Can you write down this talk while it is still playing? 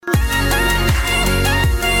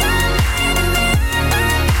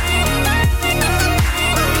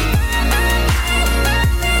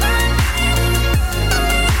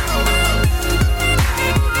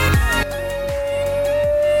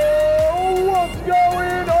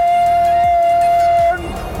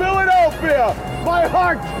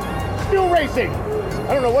racing.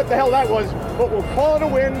 I don't know what the hell that was, but we'll call it a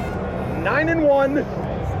win. 9-1.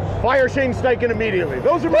 Fire Shane Steichen immediately.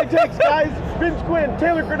 Those are my takes, guys. Vince Quinn,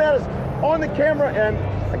 Taylor Granatis on the camera, and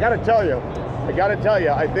I gotta tell you,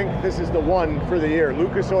 I think this is the one for the year.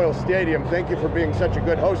 Lucas Oil Stadium, thank you for being such a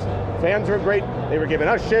good host. Fans were great. They were giving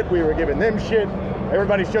us shit. We were giving them shit.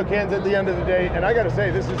 Everybody shook hands at the end of the day, and I gotta say,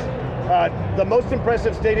 this is the most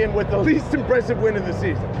impressive stadium with the least impressive win of the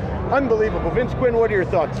season. Unbelievable. Vince Quinn, what are your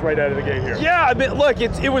thoughts right out of the gate here? Yeah, I mean, look,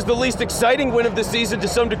 it was the least exciting win of the season to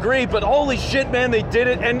some degree, but holy shit, man, they did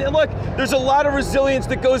it. And look, there's a lot of resilience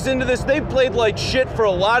that goes into this. They played like shit for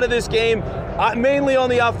a lot of this game, mainly on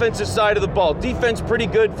the offensive side of the ball. Defense pretty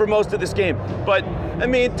good for most of this game. But, I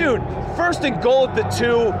mean, dude, first and goal at the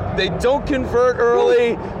 2, they don't convert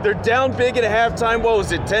early. They're down big at halftime. What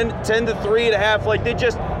was it, 10-3 at a half? Like,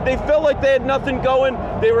 they felt like they had nothing going.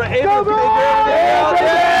 They were able to figure everything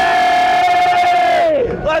out.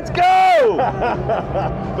 Let's go!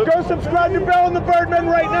 Go subscribe to Bell and the Birdmen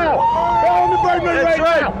right now. Bell and the Birdmen That's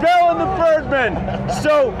right. now. Bell and the Birdmen.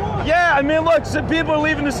 So, yeah, I mean, look, some people are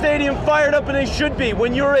leaving the stadium fired up, and they should be.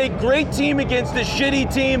 When you're a great team against a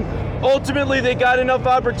shitty team, ultimately they got enough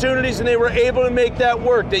opportunities and they were able to make that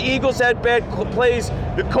work. The Eagles had bad plays.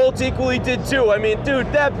 The Colts equally did too. I mean,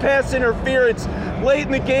 dude, that pass interference late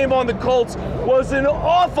in the game on the Colts was an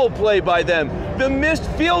awful play by them. The missed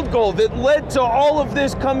field goal that led to all of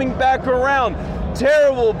this coming back around,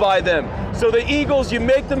 terrible by them. So the Eagles, you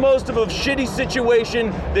make the most of a shitty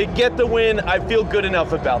situation, they get the win. I feel good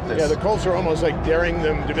enough about this. Yeah, the Colts are almost like daring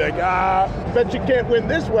them to be like, bet you can't win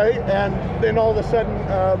this way, and then all of a sudden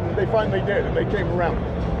they finally did, and they came around.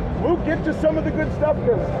 We'll get to some of the good stuff,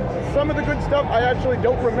 because some of the good stuff I actually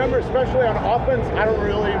don't remember, especially on offense. I don't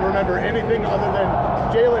really remember anything other than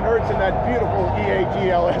Jalen Hurts and that beautiful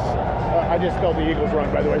EAGLS. I just spelled the Eagles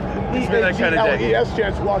wrong, by the way. EAGLES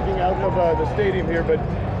chance walking out of the stadium here, but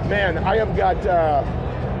man, I have got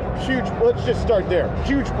huge, let's just start there.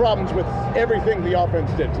 Huge problems with everything the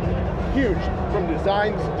offense did today. Huge, from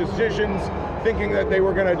designs, decisions, thinking that they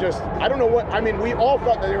were going to just, I don't know what, I mean, we all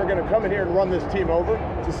thought that they were going to come in here and run this team over.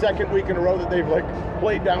 It's the second week in a row that they've like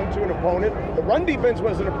played down to an opponent. The run defense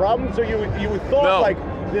wasn't a problem, so you would thought like,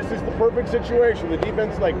 this is the perfect situation. The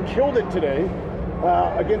defense like killed it today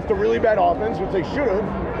against a really bad offense, which they should have.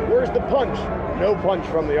 Where's the punch? No punch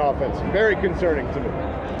from the offense. Very concerning to me.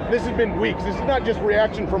 This has been weeks. This is not just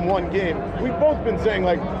reaction from one game. We've both been saying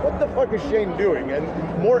like, what the fuck is Shane doing? And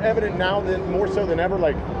more evident now more so than ever,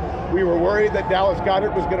 like, we were worried that Dallas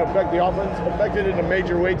Goedert was going to affect the offense, affected it in a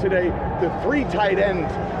major way today. The 3 tight end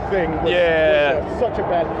thing was such a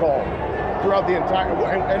bad call throughout the entire,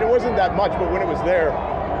 and it wasn't that much, but when it was there,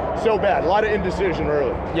 so bad. A lot of indecision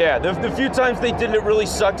early. Yeah, the few times they did it really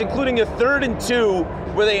sucked, including a 3rd and 2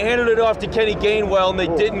 where they handed it off to Kenny Gainwell and they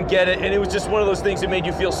didn't get it, and it was just one of those things that made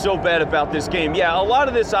you feel so bad about this game. Yeah, a lot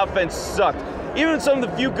of this offense sucked. Even some of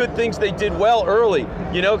the few good things they did well early,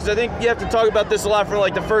 you know, because I think you have to talk about this a lot for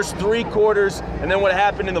like the first 3 quarters and then what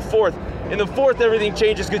happened in the 4th. In the 4th, everything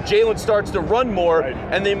changes because Jalen starts to run more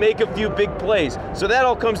and they make a few big plays. So that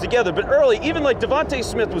all comes together. But early, even like Devontae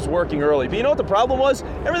Smith was working early. But you know what the problem was?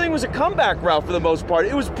 Everything was a comeback route for the most part.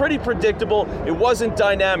 It was pretty predictable. It wasn't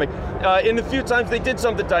dynamic. In the few times they did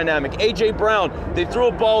something dynamic. A.J. Brown, they threw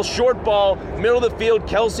a ball, short ball, middle of the field.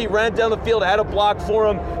 Kelsey ran down the field, had a block for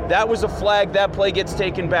him. That was a flag. That play gets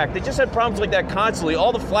taken back. They just had problems like that constantly.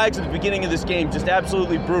 All the flags at the beginning of this game, just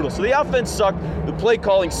absolutely brutal. So the offense sucked. The play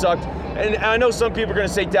calling sucked. And I know some people are going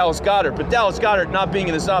to say Dallas Goedert, but Dallas Goedert not being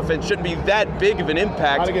in this offense shouldn't be that big of an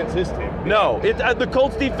impact. Not against his team. No, the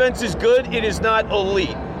Colts defense is good. It is not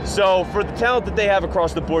elite. So for the talent that they have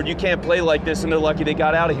across the board, you can't play like this, and they're lucky they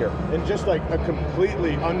got out of here. And just like a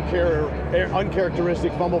completely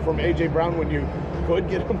uncharacteristic fumble from A.J. Brown when you could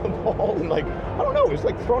get him the ball, and like, I don't know, it was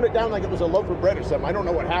like throwing it down like it was a loaf of bread or something. I don't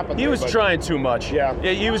know what happened. He was trying too much. Yeah,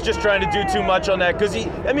 he was just trying to do too much on that because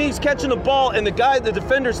he's catching the ball and the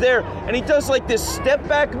defender's there, and he does like this step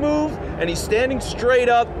back move, and he's standing straight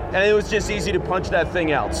up, and it was just easy to punch that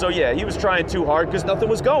thing out. So yeah, he was trying too hard because nothing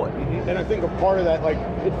was going. Mm-hmm. And I think a part of that, like,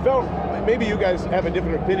 it felt, maybe you guys have a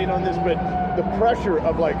different opinion on this, but the pressure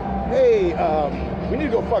of like, hey, we need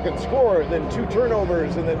to go fucking score, and then 2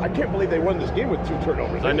 turnovers, and then I can't believe they won this game with 2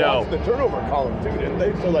 turnovers. I know. The turnover column too, didn't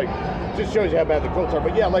they? So like, just shows you how bad the Colts are.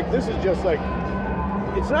 But yeah, like, this is just like,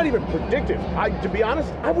 it's not even predictive. To be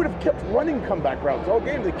honest, I would have kept running comeback routes all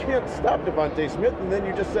game. They can't stop Devontae Smith, and then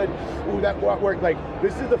you just said, ooh, that worked. Like,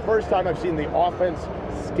 this is the first time I've seen the offense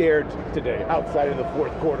scared today, outside of the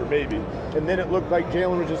 4th quarter maybe. And then it looked like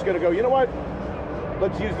Jalen was just going to go, you know what?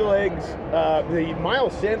 let's use the legs. The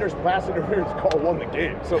Miles Sanders pass interference call won the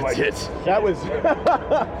game. So like that was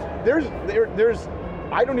there's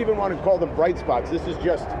I don't even want to call them bright spots. This is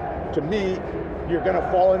just, to me, you're going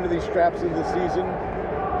to fall into these traps in the season.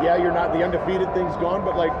 Yeah, you're not the undefeated thing's gone,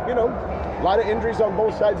 but like, you know, a lot of injuries on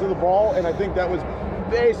both sides of the ball, and I think that was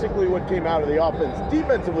basically what came out of the offense.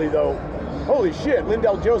 Defensively, though, holy shit,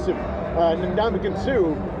 Lindell Joseph, Ndamukong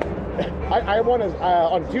Suh. I want to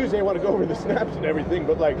on Tuesday I want to go over the snaps and everything,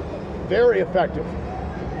 but like very effective.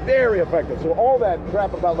 So all that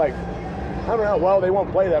crap about like, I don't know, well, they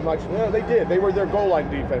won't play that much. No, they did. They were their goal line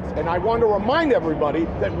defense. And I want to remind everybody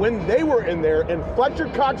that when they were in there and Fletcher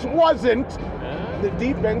Cox wasn't, the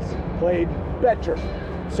defense played better.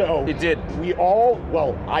 So it did.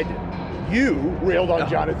 I did. You railed on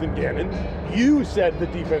Jonathan Gannon. You said the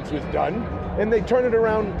defense was done. And they turn it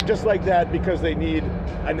around just like that because they need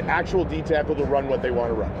an actual D tackle to run what they want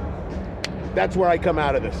to run. That's where I come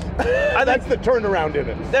out of this. That's the turnaround in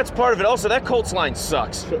it. That's part of it. Also, that Colts line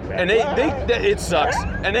sucks, and it sucks,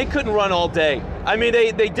 and they couldn't run all day. I mean,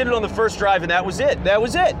 they did it on the first drive, and that was it. That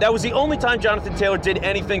was the only time Jonathan Taylor did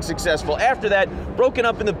anything successful. After that, broken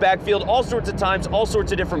up in the backfield, all sorts of times, all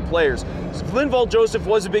sorts of different players. Linval Joseph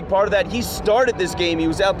was a big part of that. He started this game. He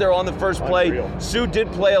was out there on the first play. Unreal. Suh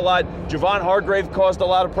did play a lot. Javon Hargrave caused a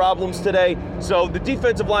lot of problems today. So the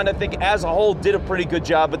defensive line, I think, as a whole, did a pretty good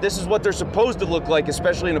job. But this is what they're supposed to look like,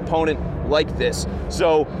 especially an opponent like this.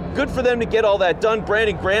 So good for them to get all that done.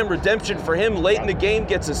 Brandon Graham, redemption for him late in the game,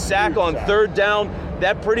 gets a sack on third down.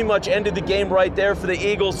 That pretty much ended the game right there for the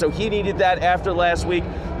Eagles, so he needed that after last week.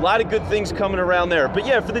 A lot of good things coming around there. But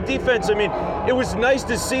yeah, for the defense, I mean, it was nice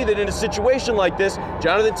to see that in a situation like this,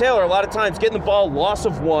 Jonathan Taylor, a lot of times getting the ball, loss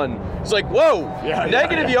of 1. It's like, whoa,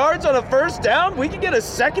 negative yards on a first down? We can get a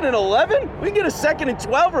 2nd and 11? We can get a 2nd and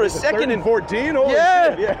 12 or a 2nd and 14? Holy shit.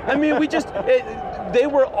 Yeah. I mean, they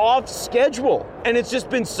were off schedule. And it's just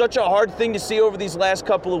been such a hard thing to see over these last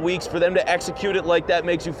couple of weeks. For them to execute it like that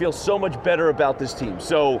makes you feel so much better about this team.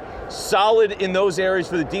 So solid in those areas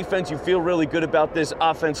for the defense. You feel really good about this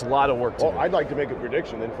offense. A lot of work to do. I'd like to make a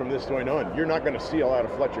prediction then from this point on. You're not going to see a lot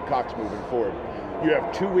of Fletcher Cox moving forward. You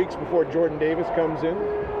have 2 weeks before Jordan Davis comes in.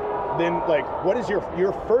 Then, like, what is your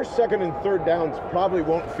first, second, and third downs probably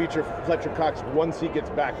won't feature Fletcher Cox once he gets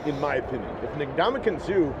back, in my opinion. If Ndamukong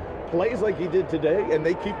Suh plays like he did today and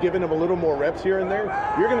they keep giving him a little more reps here and there,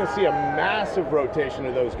 you're going to see a massive rotation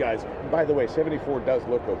of those guys. And by the way, 74 does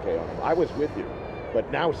look okay on him. I was with you. But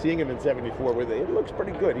now seeing him in 74 with it looks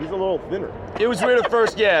pretty good. He's a little thinner. It was weird at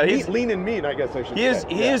first, yeah. He's lean and mean, I guess I should say.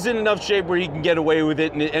 He is in enough shape where he can get away with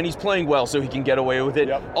it, and he's playing well, so he can get away with it.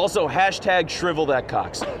 Yep. Also, hashtag shrivel that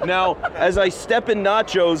Cox. Now, as I step in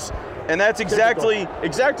nachos, and that's exactly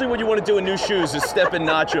what you want to do in new shoes is step in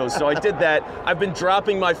nachos. So I did that. I've been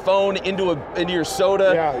dropping my phone into your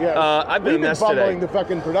soda. Yeah. I've been a mess today. Fumbling the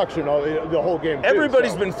fucking production the whole game.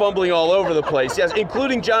 Everybody's been fumbling all over the place. Yes,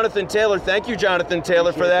 including Jonathan Taylor. Thank you, Jonathan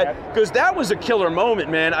Taylor, for that, because that was a killer moment,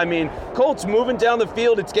 man. I mean, Colts moving down the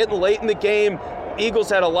field. It's getting late in the game. Eagles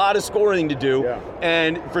had a lot of scoring to do,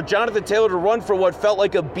 and for Jonathan Taylor to run for what felt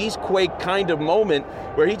like a beastquake kind of moment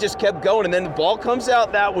where he just kept going, and then the ball comes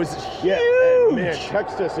out, that was huge. And man,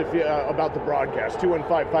 text us if you, about the broadcast,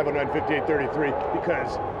 215-509-5833,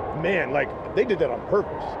 because, man, like, they did that on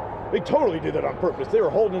purpose. They totally did that on purpose. They were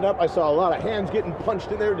holding it up. I saw a lot of hands getting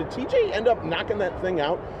punched in there. Did TJ end up knocking that thing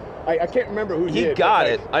out? I can't remember who he did. He got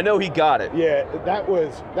it. I know he got it. Yeah, that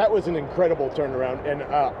was an incredible turnaround, and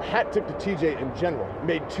hat tip to TJ in general.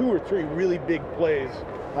 Made 2 or 3 really big plays,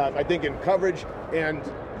 I think, in coverage. And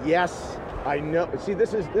yes, I know. See,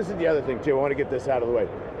 this is the other thing too. I want to get this out of the way.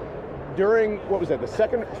 During what was that?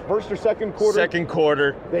 First or second quarter? Second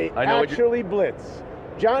quarter. They actually blitz.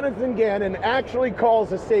 Jonathan Gannon actually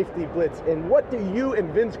calls a safety blitz, and what do you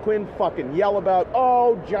and Vince Quinn fucking yell about?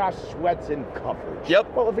 Oh, Josh Sweat's in coverage.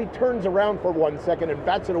 Yep. Well, if he turns around for 1 second and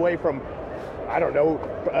bats it away from, I don't know,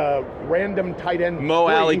 random tight end Mo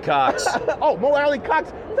Alie-Cox. Oh, Mo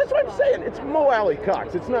Alie-Cox. That's what I'm saying. It's Mo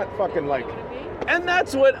Alie-Cox. It's not fucking like... And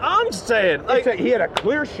that's what I'm saying. Like, he had a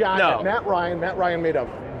clear shot at Matt Ryan. Matt Ryan made a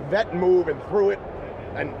vet move and threw it.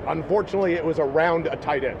 And unfortunately, it was around a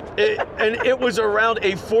tight end. It was around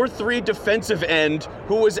a 4-3 defensive end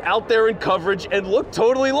who was out there in coverage and looked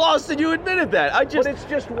totally lost, and you admitted that. But it's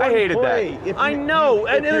just one I hated play. that. I know,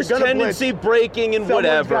 and there's tendency breaking and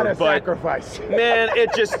whatever. But sacrifice. Man,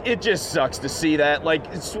 it just sucks to see that.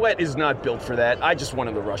 Like, Sweat is not built for that. I just want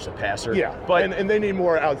him to rush the passer. Yeah, but and they need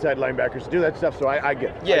more outside linebackers to do that stuff. So I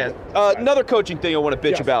get it. Yeah. Another coaching thing I want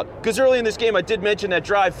to bitch about, because early in this game I did mention that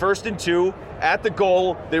drive, 1st and 2. At the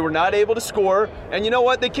goal, they were not able to score, and you know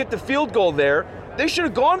what? They kicked the field goal there, they should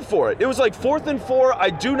have gone for it. It was like 4th and 4. I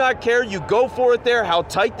do not care. You go for it there. How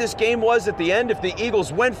tight this game was at the end. If the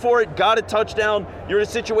Eagles went for it, got a touchdown, you're in a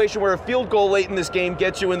situation where a field goal late in this game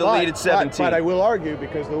gets you in the lead at 17. But I will argue,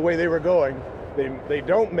 because of the way they were going, they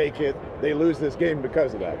don't make it, they lose this game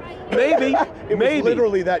because of that. Maybe. It was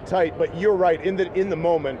literally that tight, but you're right. In the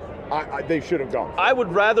moment, they should have gone. I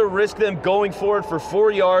would rather risk them going for it for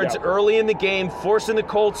 4 yards early in the game, forcing the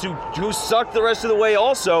Colts, who sucked the rest of the way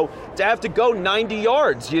also, to have to go 90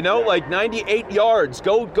 yards, like 98 yards.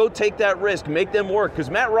 Go take that risk, make them work. Because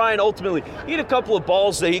Matt Ryan ultimately, he had a couple of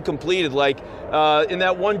balls that he completed, like in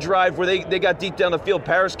that one drive where they got deep down the field.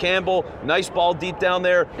 Paris Campbell, nice ball deep down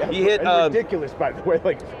there. He hit ridiculous, by the way,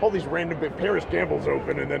 like all these random Paris Campbell's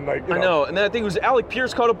open, and then I know, and then I think it was Alec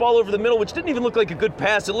Pierce caught a ball over the middle, which didn't even look like a good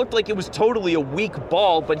pass. It looked like it was totally a weak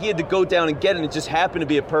ball, but he had to go down and get it, and it just happened to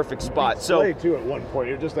be a perfect spot. So too at one point,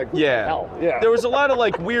 you're just like, what the hell? Yeah. There was a lot of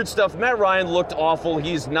like weird stuff. Matt Ryan looked awful.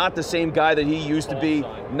 He's not the same guy that he used to be.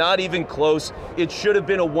 Not even close. It should have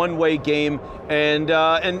been a one-way game, and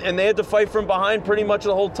they had to fight from behind pretty much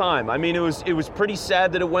the whole time. I mean, it was pretty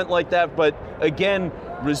sad that it went like that, but again,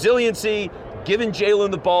 resiliency, giving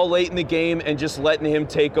Jalen the ball late in the game and just letting him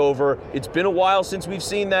take over. It's been a while since we've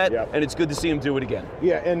seen that, and it's good to see him do it again.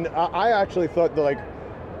 Yeah, and I actually thought that,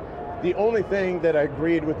 the only thing that I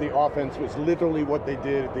agreed with the offense was literally what they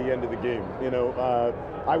did at the end of the game.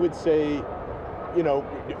 I would say,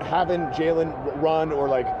 having Jalen run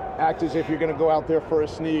or act as if you're going to go out there for a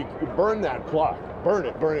sneak, burn that clock, burn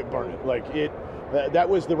it. That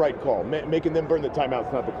was the right call. Making them burn the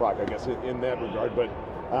timeouts, not the clock, I guess, in that regard. But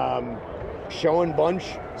showing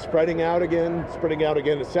bunch, spreading out again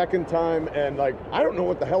a second time, and I don't know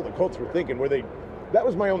what the hell the Colts were thinking. That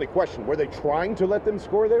was my only question. Were they trying to let them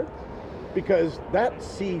score there? Because that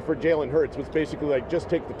C for Jalen Hurts was basically just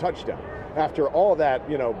take the touchdown. After all that,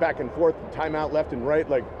 back and forth, timeout left and right,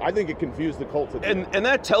 I think it confused the Colts. And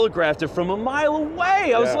that telegraphed it from a mile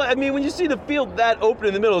away. I mean, when you see the field that open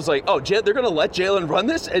in the middle, it's like, oh, they're going to let Jalen run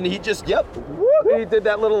this? And he just, he did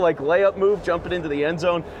that little layup move, jumping into the end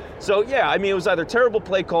zone. So, yeah, I mean, it was either terrible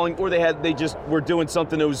play calling or they just were doing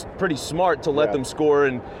something that was pretty smart to let them score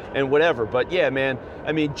and whatever. But, yeah, man,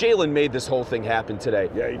 I mean, Jalen made this whole thing happen today.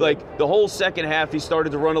 Yeah, he did. The whole second half, he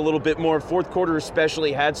started to run a little bit more. Fourth quarter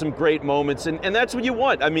especially had some great moments, and that's what you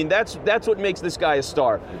want. I mean, that's what makes this guy a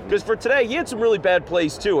star. Because for today, he had some really bad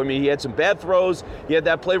plays, too. I mean, he had some bad throws. He had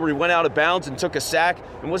that play where he went out of bounds and took a sack.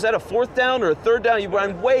 And was that a 4th down or a 3rd down? He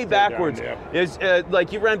ran way backwards.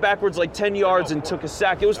 He ran backwards 10 yards and took a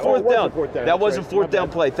sack. It was 4th down. That was a 4th down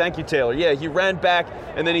play. Thank you, Taylor. Yeah, he ran back,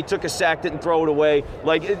 and then he took a sack, didn't throw it away.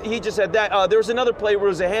 He just had that. There was another play where it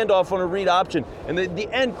was a handoff on a read option, and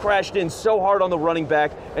the end crashed in so hard on the running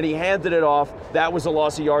back, and he handed it off. That was a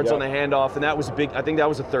loss of yards on the handoff, and that was I think that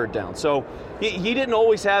was a 3rd down. So he didn't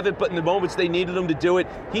always have it, but in the moments they needed him to do it,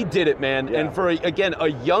 he did it, man. Yeah. And for, a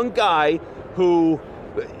young guy who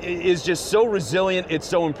is just so resilient, it's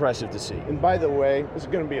so impressive to see. And by the way, this is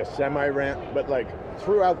going to be a semi-rant, but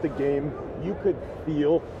throughout the game, you could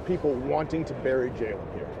feel people wanting to bury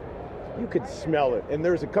Jalen here. You could smell it. And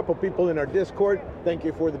there's a couple people in our Discord, thank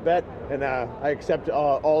you for the bet, and I accept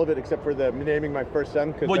all of it except for the naming my first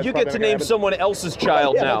son. Well, you get to name someone else's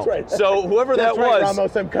child now. That's right. So whoever that's that right, was.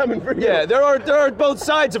 Ramos, I'm coming for you. Yeah, there are both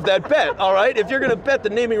sides of that bet, all right? If you're going to bet the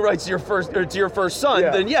naming rights to your first son,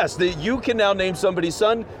 then yes, you can now name somebody's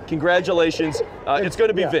son. Congratulations. It's going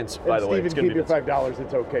to be Vince, by the way. Steven, keep your $5.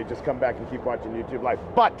 It's okay. Just come back and keep watching YouTube Live.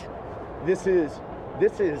 But this is,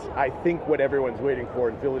 I think, what everyone's waiting for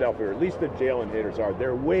in Philadelphia, or at least the Jalen haters are.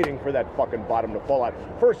 They're waiting for that fucking bottom to fall out.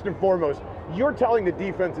 First and foremost, you're telling the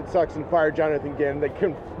defense it sucks and fire Jonathan Gannon. They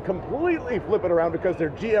can completely flip it around because their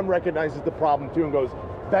GM recognizes the problem too and goes,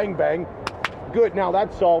 bang, bang. Good, now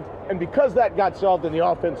that's solved. And because that got solved and the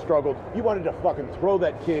offense struggled, you wanted to fucking throw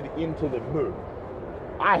that kid into the moon.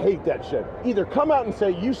 I hate that shit. Either come out and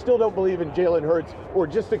say you still don't believe in Jalen Hurts, or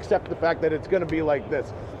just accept the fact that it's going to be like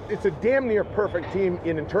this. It's a damn near perfect team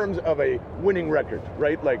in terms of a winning record,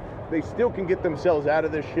 right? They still can get themselves out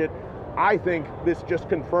of this shit. I think this just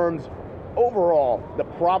confirms overall the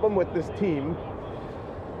problem with this team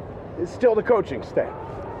is still the coaching staff.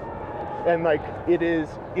 And it is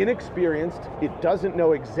inexperienced, it doesn't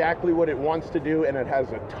know exactly what it wants to do, and it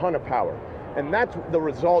has a ton of power. And that's the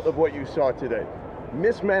result of what you saw today.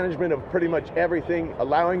 Mismanagement of pretty much everything,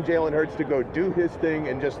 allowing Jalen Hurts to go do his thing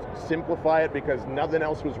and just simplify it because nothing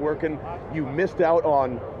else was working. You missed out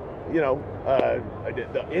on,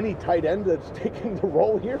 any tight end that's taking the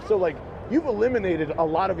role here. So you've eliminated a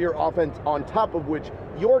lot of your offense, on top of which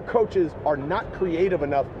your coaches are not creative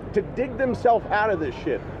enough to dig themselves out of this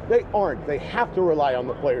shit. They aren't. They have to rely on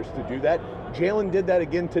the players to do that. Jalen did that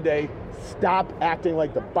again today. Stop acting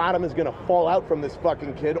like the bottom is going to fall out from this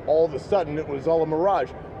fucking kid. All of a sudden, it was all a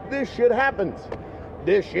mirage. This shit happens.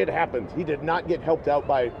 This shit happens. He did not get helped out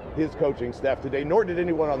by his coaching staff today, nor did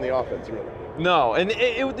anyone on the offense, really. No, and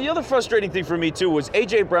the other frustrating thing for me, too, was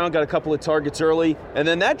A.J. Brown got a couple of targets early, and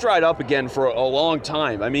then that dried up again for a long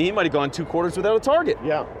time. I mean, he might have gone 2 quarters without a target.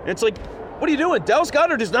 Yeah. And it's like, what are you doing? Dallas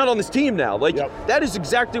Goedert is not on this team now. Like, that is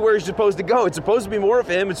exactly where he's supposed to go. It's supposed to be more of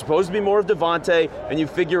him. It's supposed to be more of Devontae, and you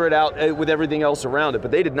figure it out with everything else around it. But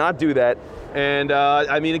they did not do that. And,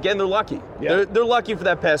 I mean, again, they're lucky. Yeah. They're lucky for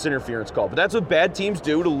that pass interference call. But that's what bad teams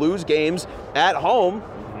do to lose games at home.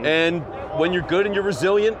 Mm-hmm. And when you're good and you're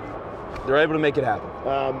resilient, they're able to make it happen.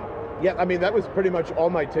 Yeah, I mean, that was pretty much all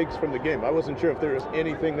my takes from the game. I wasn't sure if there was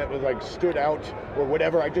anything that was, like, stood out or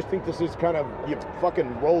whatever. I just think this is kind of, you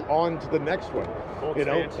fucking roll on to the next one. Colts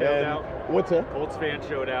fan showed out. What's that? Colts fan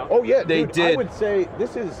showed out. Oh, yeah, they did. I would say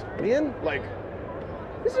this is, man, like,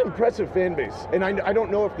 this is an impressive fan base. And I don't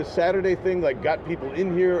know if the Saturday thing, like, got people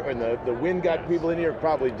in here and the win got people in here.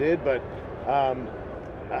 Probably did, but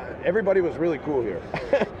everybody was really cool here.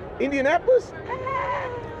 Indianapolis?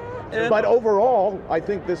 But overall, I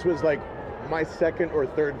think this was like my second or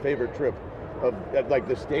third favorite trip. Like,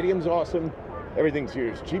 the stadium's awesome. Everything's here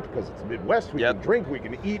is cheap because it's the Midwest. We can drink, we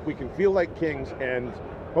can eat, we can feel like kings, and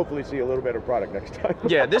hopefully see a little better product next time.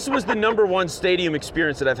 Yeah, this was the #1 stadium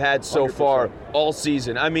experience that I've had so 100%. Far all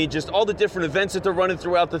season. I mean, just all the different events that they're running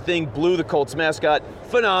throughout the thing. Blue, the Colts mascot,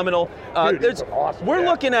 phenomenal. Dude, it's awesome. We're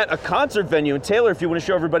looking at a concert venue. And Taylor, if you want to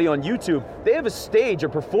show everybody on YouTube, they have a stage, a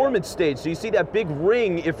performance stage. So you see that big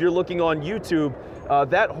ring if you're looking on YouTube.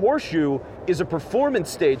 That horseshoe is a performance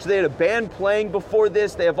stage. They had a band playing before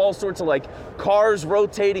this. They have all sorts of like cars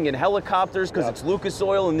rotating and helicopters because it's Lucas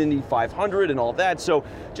Oil and Indy 500 and all that. So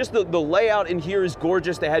just the layout in here is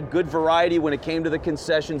gorgeous. They had good variety when it came to the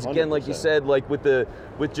concessions. Again, 100%. Like you said, like with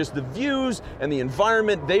just the views and the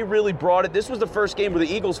environment, they really brought it. This was the first game where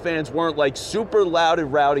the Eagles fans weren't like super loud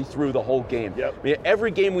and rowdy through the whole game. Yep. I mean,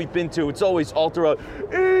 every game we've been to, it's always all throughout.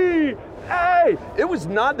 Hey, it was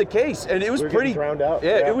not the case, and it was pretty drowned out.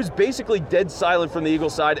 Yeah, it was basically dead silent from the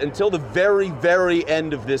Eagles side until the very, very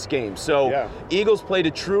end of this game. So Eagles played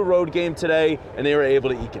a true road game today, and they were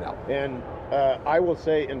able to eke it out. And I will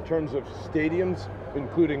say, in terms of stadiums,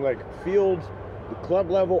 including like fields, the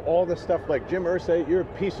club level, all the stuff, like Jim Irsay, you're a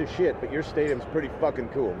piece of shit, but your stadium's pretty fucking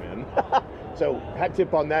cool, man. So hat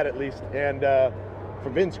tip on that at least. And for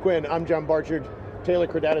Vince Quinn, I'm John Barchard. Taylor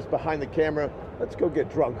Cordatis behind the camera. Let's go get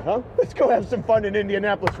drunk, huh? Let's go have some fun in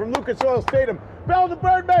Indianapolis from Lucas Oil Stadium. Bell the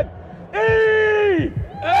Birdman. E-A-G-A!